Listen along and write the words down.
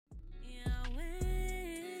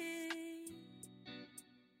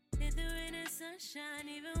shine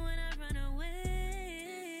even when I run away.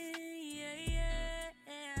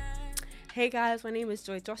 Hey guys, my name is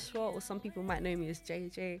Joy Joshua, or some people might know me as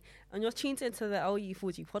JJ, and you're tuned into the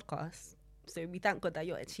LU4G podcast. So we thank God that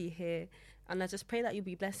you're actually here, and I just pray that you'll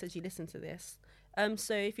be blessed as you listen to this.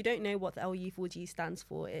 So if you don't know what the LU4G stands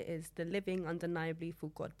for, it is the Living Undeniably for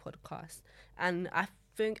God podcast, and I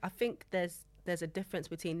think there's a difference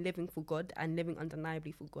between living for God and living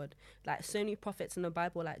undeniably for God. Like so many prophets in the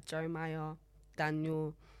Bible, like Jeremiah,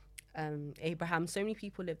 Daniel, Abraham, so many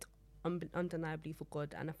people lived undeniably for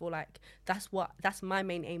God, and I feel like that's my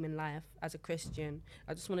main aim in life as a Christian.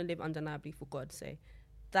 I just want to live undeniably for God, so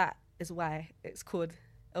that is why it's called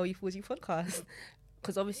LU4G podcast,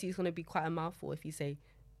 because obviously it's going to be quite a mouthful if you say,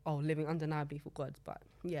 oh, living undeniably for God. But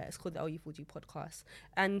yeah, it's called the LU4G podcast.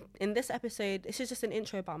 And in this episode, this is just an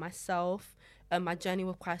intro about myself and my journey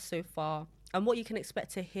with Christ so far and what you can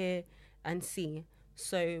expect to hear and see.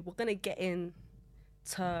 So we're going to get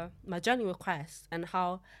into my journey with Christ and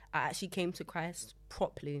how I actually came to Christ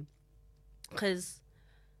properly. Because,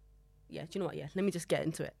 yeah, do you know what? Yeah, let me just get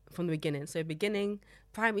into it from the beginning. So beginning,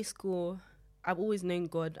 primary school, I've always known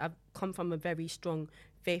God. I've come from a very strong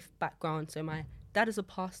faith background. So my dad is a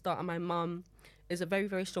pastor and my mum is a very,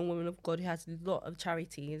 very strong woman of God who has a lot of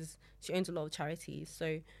charities. She owns a lot of charities.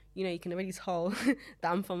 So, you know, you can already tell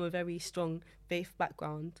that I'm from a very strong faith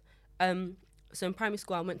background. So in primary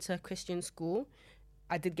school, I went to a Christian school.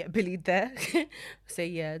 I did get bullied there. So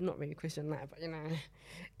yeah, not really Christian like, but you know,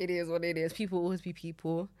 it is what it is. People always be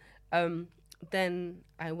people. Then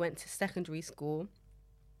I went to secondary school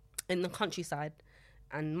in the countryside,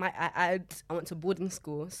 and I went to boarding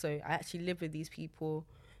school, so I actually lived with these people,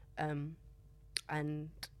 and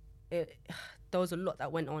there was a lot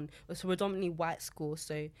that went on. It was a predominantly white school,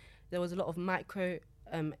 so there was a lot of micro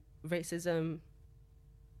racism.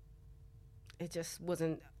 It just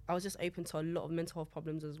wasn't. I was just open to a lot of mental health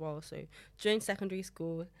problems as well. So during secondary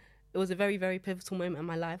school, it was a very, very pivotal moment in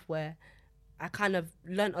my life where I kind of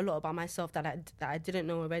learned a lot about myself that I didn't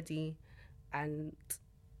know already, and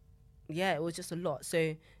yeah, it was just a lot.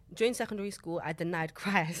 So during secondary school, I denied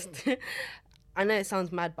Christ. I know it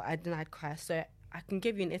sounds mad, but I denied Christ. So I can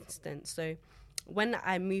give you an instance. So when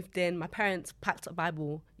I moved in, my parents packed a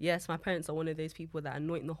Bible. Yes, my parents are one of those people that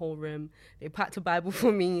anoint the whole room. They packed a Bible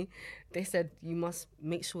for me. They said, you must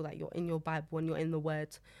make sure that you're in your Bible and you're in the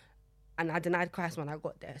Word. And I denied Christ when I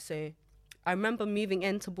got there. So I remember moving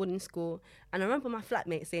into boarding school, and I remember my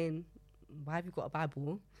flatmate saying, why have you got a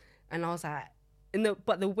Bible? And I was like,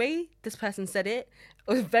 but the way this person said it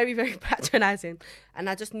was very, very patronizing. And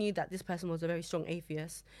I just knew that this person was a very strong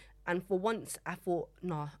atheist. And for once, I thought,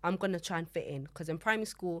 no, I'm going to try and fit in. Because in primary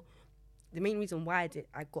school, the main reason why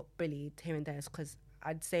I got bullied here and there is because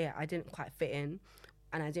I'd say I didn't quite fit in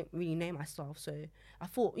and I didn't really know myself. So I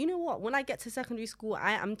thought, you know what? When I get to secondary school,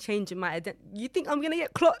 I am changing my identity. You think I'm going to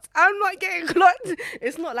get clocked? I'm not getting clocked.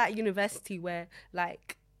 It's not like university where,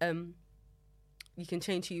 like, you can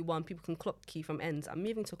change who you want. People can clock you from ends. I'm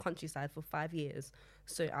moving to countryside for 5 years,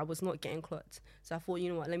 so I was not getting clocked. So I thought,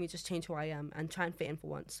 you know what, let me just change who I am and try and fit in for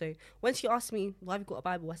once. So when she asked me, why have you got a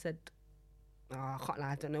Bible? I said, I can't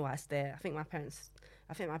lie, I don't know why it's there. I think my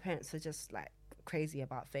parents are just like crazy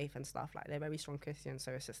about faith and stuff. Like they're very strong Christians,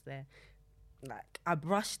 so it's just there. Like I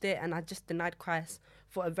brushed it and I just denied Christ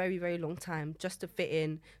for a very, very long time just to fit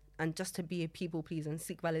in and just to be a people pleaser and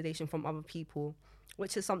seek validation from other people,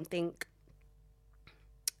 which is something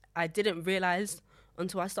I didn't realize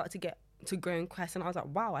until I started to get to grow in Christ, and I was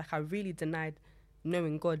like, wow, like I really denied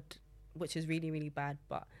knowing God, which is really, really bad.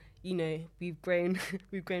 But you know, we've grown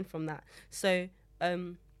from that. So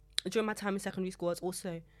during my time in secondary school, I was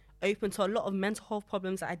also open to a lot of mental health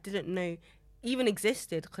problems that I didn't know even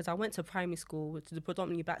existed, because I went to primary school, which is a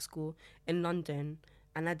predominantly black school in London,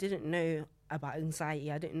 and I didn't know about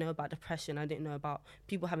anxiety, I didn't know about depression, I didn't know about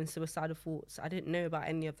people having suicidal thoughts, I didn't know about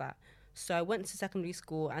any of that. So I went to secondary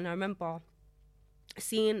school, and I remember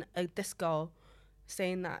seeing this girl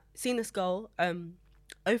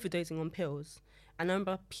overdosing on pills. And I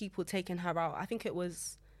remember people taking her out. I think it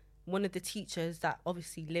was one of the teachers that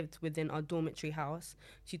obviously lived within our dormitory house.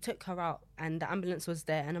 She took her out, and the ambulance was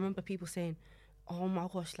there. And I remember people saying, oh my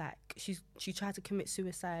gosh, like she tried to commit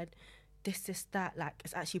suicide, this, that, like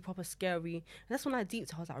it's actually proper scary. And that's when I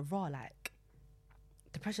deeped, I was like, raw, like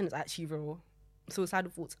depression is actually real.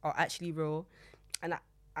 Suicidal thoughts are actually real. And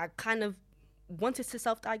I kind of wanted to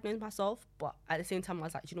self-diagnose myself, but at the same time I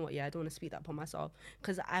was like, you know what, yeah, I don't want to speak that upon myself,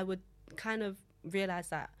 because I would kind of realize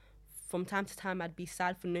that from time to time I'd be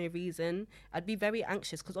sad for no reason. I'd be very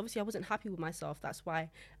anxious because obviously I wasn't happy with myself. That's why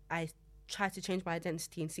I tried to change my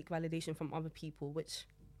identity and seek validation from other people, which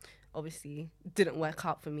obviously didn't work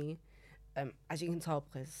out for me. as you can tell,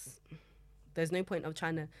 because there's no point of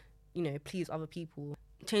trying to, please other people.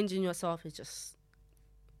 Changing yourself is just,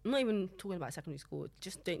 I'm not even talking about secondary school.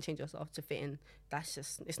 Just don't change yourself to fit in. That's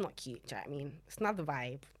just, it's not cute. Do you know what I mean? It's not the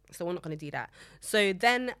vibe. So we're not going to do that. So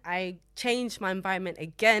then I changed my environment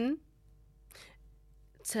again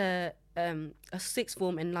to a sixth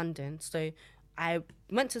form in London. So I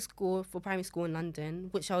went to school for primary school in London,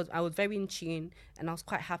 which I was very in tune, and I was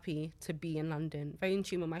quite happy to be in London. Very in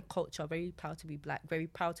tune with my culture, very proud to be black, very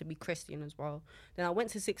proud to be Christian as well. Then I went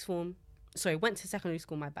to went to secondary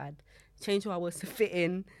school, my bad. Changed who I was to fit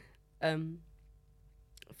in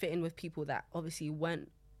with people that obviously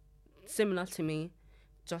weren't similar to me,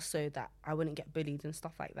 just so that I wouldn't get bullied and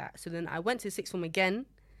stuff like that. So then I went to sixth form again,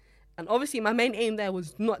 and obviously my main aim there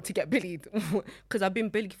was not to get bullied, because I've been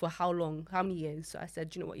bullied for how long, how many years. So I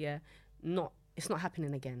said, you know what, it's not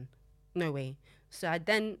happening again, no way. So I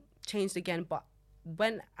then changed again, but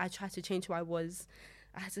when I tried to change who I was,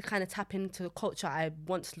 I had to kind of tap into the culture I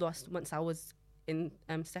once lost once I was in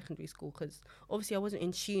secondary school, because obviously I wasn't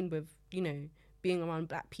in tune with, being around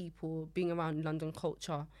black people, being around London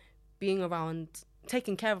culture, being around,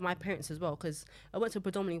 taking care of my parents as well, because I went to a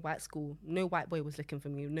predominantly white school. No white boy was looking for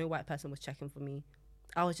me. No white person was checking for me.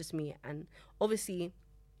 I was just me. And obviously,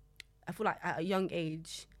 I feel like at a young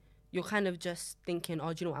age, you're kind of just thinking,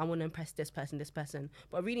 oh, do you know what? I want to impress this person.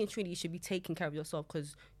 But really and truly, you should be taking care of yourself,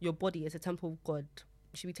 because your body is a temple of God.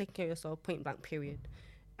 You should be taking care of yourself, point blank, period.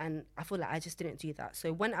 And I feel like I just didn't do that.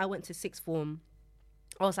 So when I went to sixth form,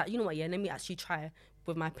 I was like, you know what, let me actually try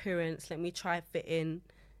with my parents. Let me try fit in.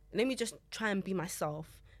 Let me just try and be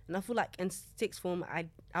myself. And I feel like in sixth form,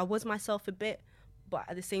 I was myself a bit, but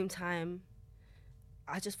at the same time,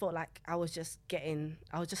 I just felt like I was just behind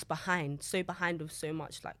with so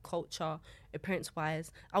much, like culture,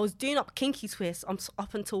 appearance-wise. I was doing up kinky twists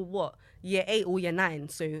up until what, year 8 or year 9.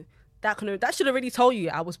 So that should already tell you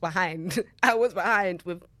I was behind. I was behind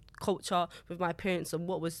with culture, with my parents and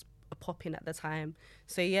what was popping at the time.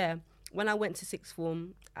 So yeah, when I went to sixth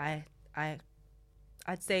form, I'd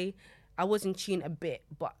say I was in tune a bit,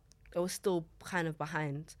 but I was still kind of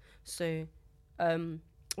behind. So when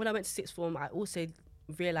I went to sixth form, I also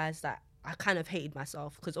realised that I kind of hated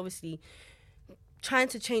myself, because obviously trying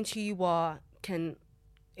to change who you are can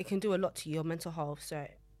do a lot to your mental health. So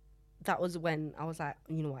that was when I was like,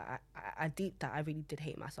 you know what, I deep that I really did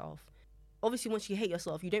hate myself. Obviously, once you hate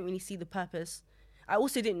yourself, you don't really see the purpose. I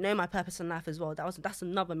also didn't know my purpose in life as well. That's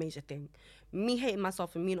another major thing. Me hating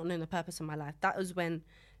myself and me not knowing the purpose in my life, that was when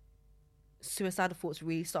suicidal thoughts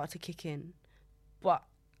really started to kick in. But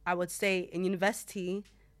I would say in university,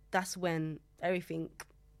 that's when everything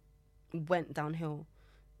went downhill.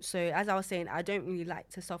 So as I was saying, I don't really like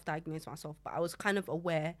to self-diagnose myself, but I was kind of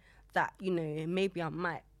aware that, maybe I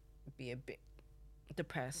might be a bit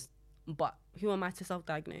depressed. But who am I to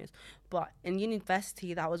self-diagnose? But in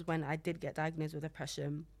university, that was when I did get diagnosed with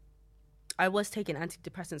depression. I was taking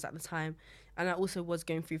antidepressants at the time, and I also was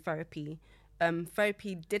going through therapy.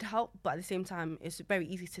 Therapy did help, but at the same time, it's very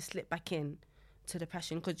easy to slip back in to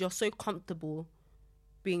depression, because you're so comfortable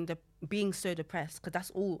being so depressed, because that's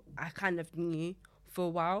all I kind of knew for a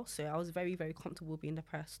while. So I was very, very comfortable being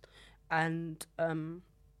depressed. And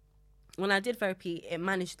when I did therapy, it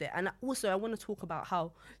managed it. And also, I want to talk about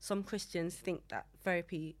how some Christians think that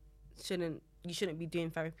you shouldn't be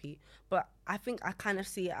doing therapy. But I think I kind of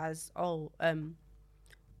see it as,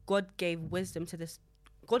 God gave wisdom to this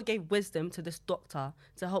doctor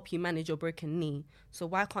to help you manage your broken knee. So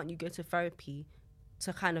why can't you go to therapy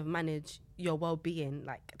to kind of manage your well-being?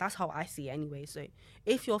 Like, that's how I see it anyway. So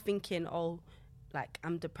if you're thinking,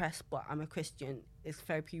 I'm depressed, but I'm a Christian, is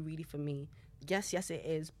therapy really for me? Yes, it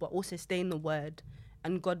is, but also stay in the word,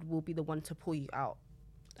 and God will be the one to pull you out.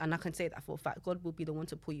 And I can say that for a fact. God will be the one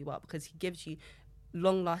to pull you out, because he gives you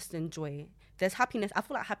long-lasting joy. There's happiness. I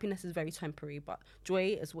feel like happiness is very temporary, but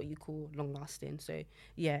joy is what you call long-lasting. So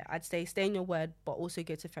yeah, I'd say stay in your word, but also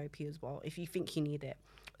go to therapy as well if you think you need it.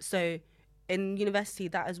 So in university,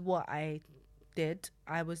 that is what I did.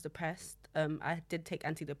 I was depressed. I did take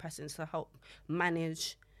antidepressants to help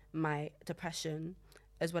manage my depression,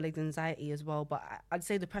 as well as anxiety as well. But I'd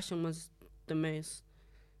say depression was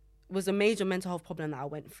a major mental health problem that I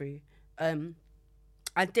went through.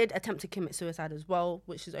 I did attempt to commit suicide as well,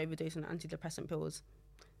 which is overdosing on antidepressant pills.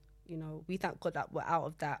 We thank God that we're out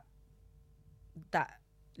of that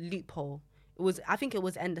loophole. I think it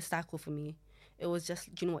was end the cycle for me. It was just,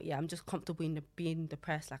 I'm just comfortable in being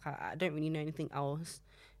depressed. Like, I don't really know anything else.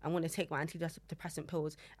 I want to take my antidepressant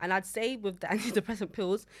pills. And I'd say with the antidepressant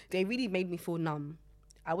pills, they really made me feel numb.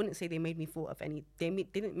 I wouldn't say they made me feel they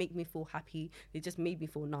didn't make me feel happy. They just made me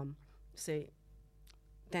feel numb. So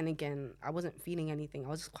then again, I wasn't feeling anything. I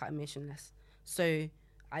was just quite emotionless. So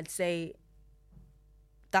I'd say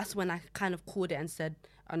that's when I kind of called it and said,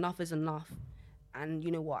 enough is enough. And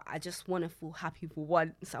you know what? I just want to feel happy for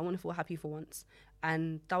once. I want to feel happy for once.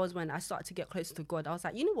 And that was when I started to get closer to God. I was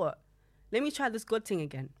like, you know what? Let me try this God thing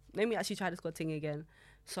again. Let me actually try this God thing again.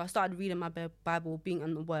 So I started reading my Bible, being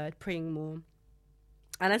on the Word, praying more.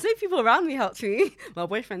 And I say people around me helped me. My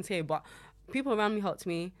boyfriend's here, but people around me helped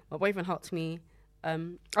me. My boyfriend helped me. I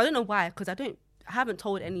don't know why, because I haven't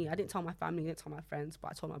told any. I didn't tell my family, I didn't tell my friends,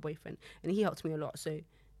 but I told my boyfriend, and he helped me a lot. So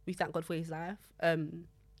we thank God for his life.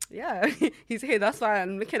 Yeah, he's here. That's why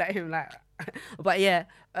I'm looking at him like. But yeah,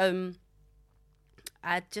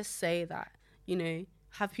 I'd just say that, you know,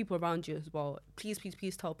 have people around you as well. Please, please,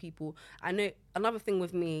 please tell people. I know another thing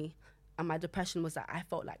with me and my depression was that I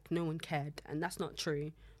felt like no one cared, and that's not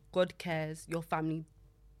true. God cares. Your family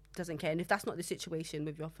doesn't care, and if that's not the situation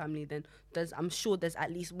with your family, then I'm sure there's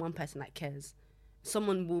at least one person that cares.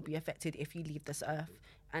 Someone will be affected if you leave this earth.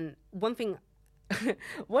 And one thing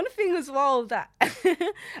as well that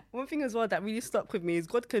really stuck with me is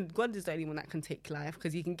God is the only one that can take life,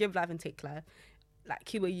 because he can give life and take life. Like,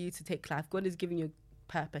 who are you to take life? God is giving you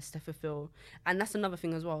a purpose to fulfill. And that's another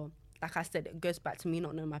thing as well. Like I said, it goes back to me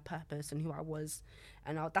not knowing my purpose and who I was.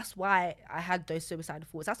 And that's why I had those suicidal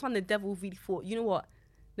thoughts. That's when the devil really thought, you know what?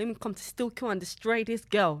 Let me come to still kill and destroy this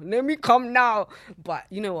girl. Let me come now. But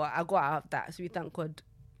you know what? I got out of that. So we thank God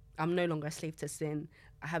I'm no longer a slave to sin.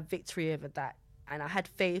 I have victory over that. And I had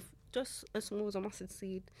faith, just as small as a mustard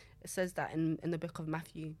seed. It says that in the book of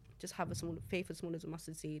Matthew. Just have faith as small as a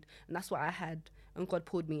mustard seed. And that's what I had. And God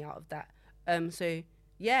pulled me out of that. So,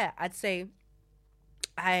 yeah, I'd say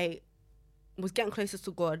I was getting closer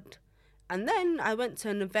to God. And then I went to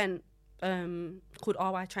an event called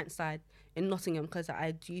RY Trentside in Nottingham, because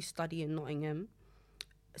I do study in Nottingham.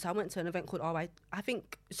 So I went to an event called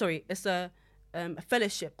it's a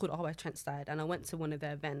fellowship called RY Trentside, and I went to one of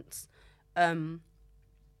their events. I'd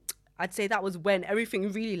say that was when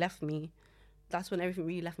everything really left me. That's when everything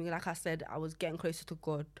really left me. Like I said, I was getting closer to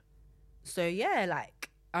God. So yeah, like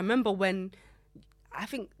I remember when, I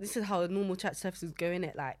think this is how a normal church service is going.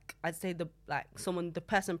 It like I'd say the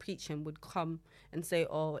person preaching would come and say,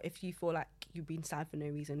 "Oh, if you feel like you've been sad for no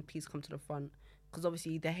reason, please come to the front," because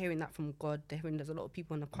obviously they're hearing that from God. They're hearing there's a lot of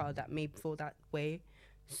people in the crowd that may feel that way.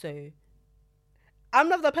 So I'm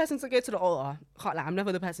never the person to go to the altar. Can't lie, I'm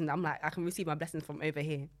never the person that I'm like, I can receive my blessings from over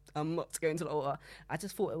here. I'm not going to the altar. I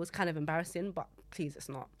just thought it was kind of embarrassing, but please, it's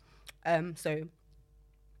not. So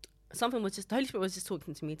something was just, the Holy Spirit was just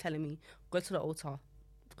talking to me, telling me, go to the altar.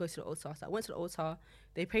 Go to the altar. So I went to the altar.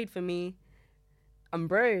 They prayed for me. And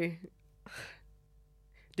bro,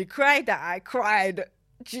 the cry that I cried,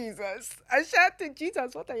 Jesus. I shouted,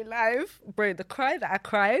 Jesus, what a life. Bro, the cry that I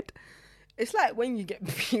cried, it's like when you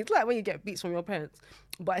get beats from your parents.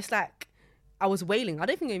 But it's like I was wailing. I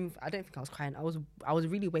don't think I was crying. I was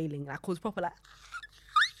really wailing. Like I was proper like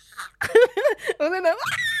I was like,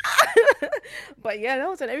 but yeah, that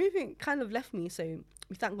was when everything kind of left me. So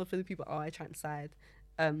we thank God for the people at RI Trentside.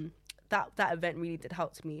 That event really did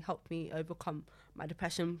help me overcome my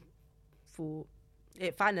depression. For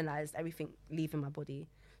it finalized everything leaving my body.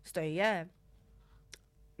 So yeah,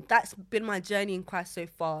 that's been my journey in Christ so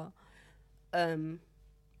far.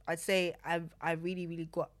 I'd say I really, really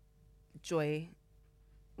got joy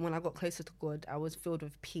when I got closer to God. I was filled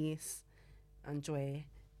with peace and joy.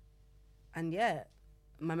 And yeah,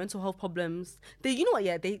 my mental health problems, they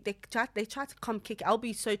try to come kick it. I'll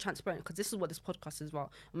be so transparent, because this is what this podcast is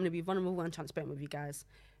about. I'm going to be vulnerable and transparent with you guys.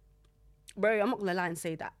 Bro, I'm not going to lie and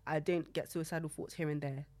say that I don't get suicidal thoughts here and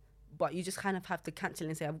there, but you just kind of have to cancel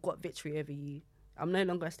and say, I've got victory over you. I'm no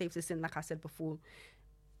longer a slave to sin, like I said before.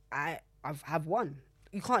 I've won.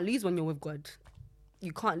 You can't lose when you're with God.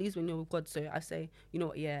 You can't lose when you're with God. So I say, you know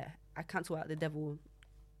what, yeah, I cancel out the devil.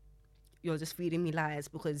 You're just feeding me lies,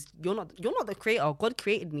 because you're not the creator. God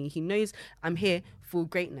created me. He knows I'm here for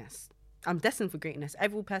greatness. I'm destined for greatness.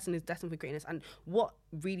 Every person is destined for greatness. And what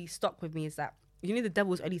really stuck with me is that, you know, the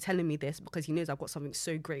devil's only telling me this because he knows I've got something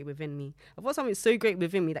so great within me. I've got something so great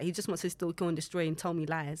within me that he just wants to still kill and destroy and tell me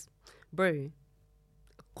lies. Bro,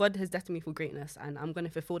 God has destined me for greatness, and I'm going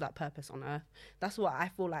to fulfill that purpose on earth. That's what I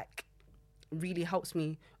feel like really helps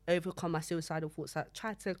me overcome my suicidal thoughts that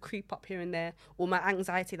try to creep up here and there, or my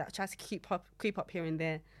anxiety that tries to creep up here and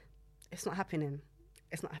there. It's not happening,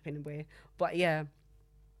 boy. But yeah,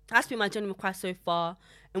 that's been my journey with Christ so far,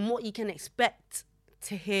 and what you can expect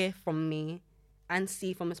to hear from me and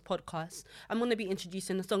see from this podcast. I'm going to be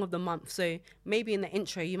introducing the song of the month, so maybe in the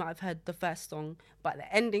intro you might have heard the first song, but at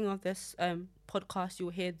the ending of this podcast, you'll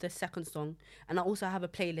hear the second song. And I also have a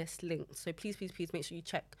playlist link. So please, please, please make sure you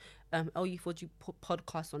check LU4G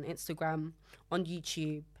podcast on Instagram, on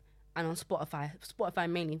YouTube, and on Spotify. Spotify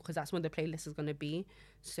mainly, because that's when the playlist is going to be.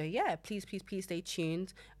 So yeah, please, please, please stay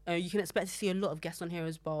tuned. You can expect to see a lot of guests on here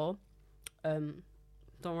as well. Don't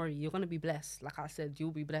worry, you're going to be blessed. Like I said,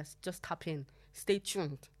 you'll be blessed. Just tap in. Stay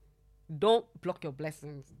tuned. Don't block your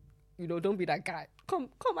blessings. You know, don't be that guy. Come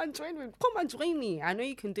and join me. Come and join me. I know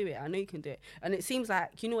you can do it. I know you can do it. And it seems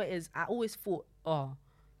like, you know what it is? I always thought,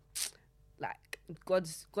 like,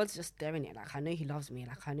 God's just staring it. Like, I know he loves me.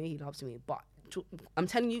 Like, I know he loves me. But I'm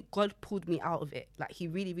telling you, God pulled me out of it. Like, he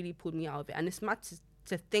really, really pulled me out of it. And it's mad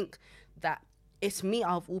to think that it's me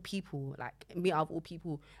out of all people. Like, me out of all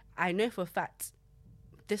people. I know for a fact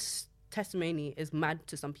this testimony is mad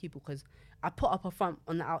to some people because I put up a front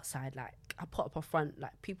on the outside. Like, I put up a front.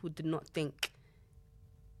 Like, people did not think.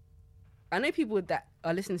 I know people that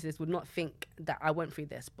are listening to this would not think that I went through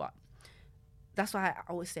this, but that's why I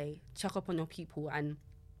always say check up on your people. And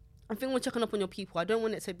I think when checking up on your people, I don't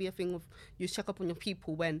want it to be a thing of you check up on your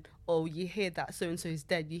people when, oh, you hear that so-and-so is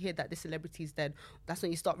dead, you hear that this celebrity is dead, that's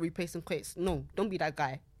when you start replacing quotes. No, don't be that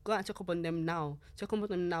guy. Go out and check up on them now. Check up on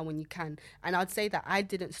them now when you can. And I'd say that I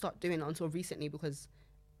didn't start doing it until recently because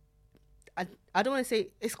I don't want to say,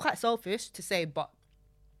 it's quite selfish to say, but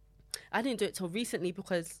I didn't do it till recently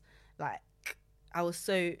because, like, I was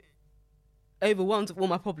so overwhelmed with all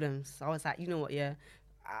my problems. I was like, you know what, yeah,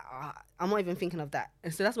 I'm not even thinking of that.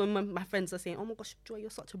 And so that's when my friends are saying, oh my gosh, Joy, you're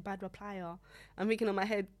such a bad replier. I'm thinking in my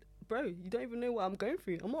head, bro, you don't even know what I'm going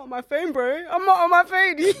through. I'm not on my phone, bro. I'm not on my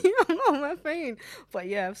phone. I'm not on my phone. But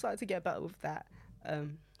yeah, I've started to get better with that.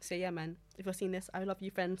 So yeah, man, if you're seeing this, I love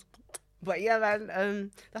you, friends. But yeah,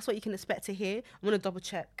 man, that's what you can expect to hear. I'm going to double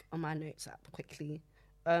check on my notes app quickly.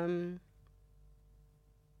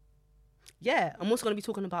 Yeah, I'm also going to be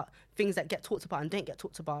talking about things that get talked about and don't get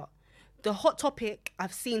talked about. The hot topic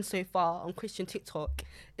I've seen so far on Christian TikTok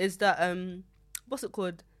is that, what's it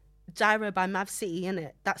called? Gyra by Mav City,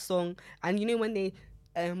 innit? That song. And you know when they,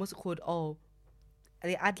 what's it called? Oh,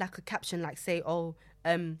 they add like a caption like say, oh,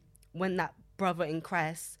 when that brother in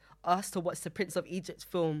Christ asked to watch the Prince of Egypt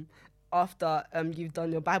film after you've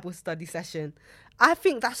done your Bible study session. I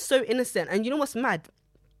think that's so innocent. And you know what's mad?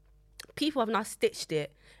 People have now stitched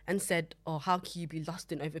it and said, oh, how can you be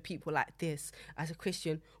lusting over people like this as a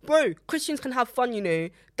Christian? Bro, Christians can have fun, you know.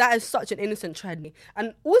 That is such an innocent trend.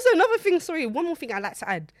 And also another thing, one more thing I'd like to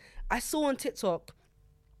add. I saw on TikTok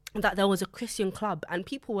that there was a Christian club and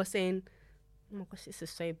people were saying, oh my gosh, this is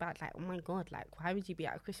so bad. Like, oh my God, like, why would you be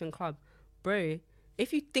at a Christian club? Bro,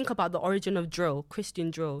 if you think about the origin of drill, Christian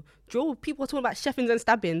drill, people are talking about chefings and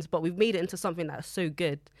stabbings, but we've made it into something that's so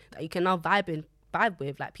good that you can now vibe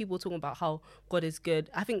with. Like, people talking about how God is good.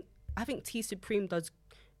 I think T Supreme does.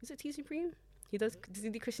 Is it T Supreme? Does he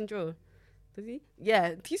do Christian drill? Does he?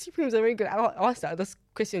 Yeah, T Supreme's a very good artist that does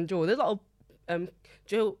Christian drill. There's a lot of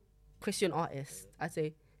drill Christian artists. I'd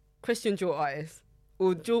say Christian drill artists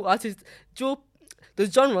or drill artists. The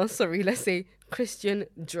genre. Sorry, let's say Christian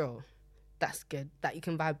drill. That's good, that you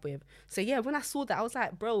can vibe with. So yeah, when I saw that, I was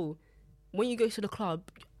like, bro, when you go to the club,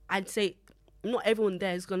 I'd say not everyone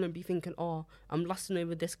there is going to be thinking, oh, I'm lusting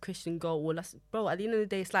over this Christian girl. Or bro, at the end of the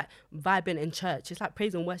day, it's like vibing in church. It's like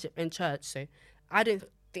praise and worship in church. So I didn't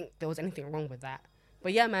think there was anything wrong with that.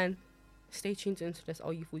 But yeah, man, stay tuned into this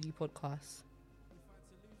LU4G podcast.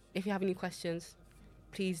 If you have any questions,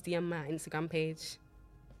 please DM my Instagram page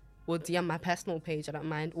or DM my personal page, I don't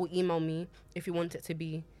mind. Or email me if you want it to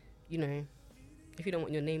be, you know, if you don't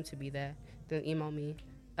want your name to be there, then email me.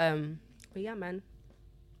 But yeah, man,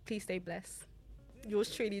 please stay blessed.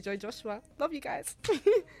 Yours truly, Joy Joshua. Love you guys.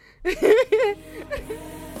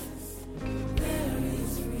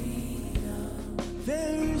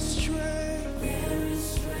 There is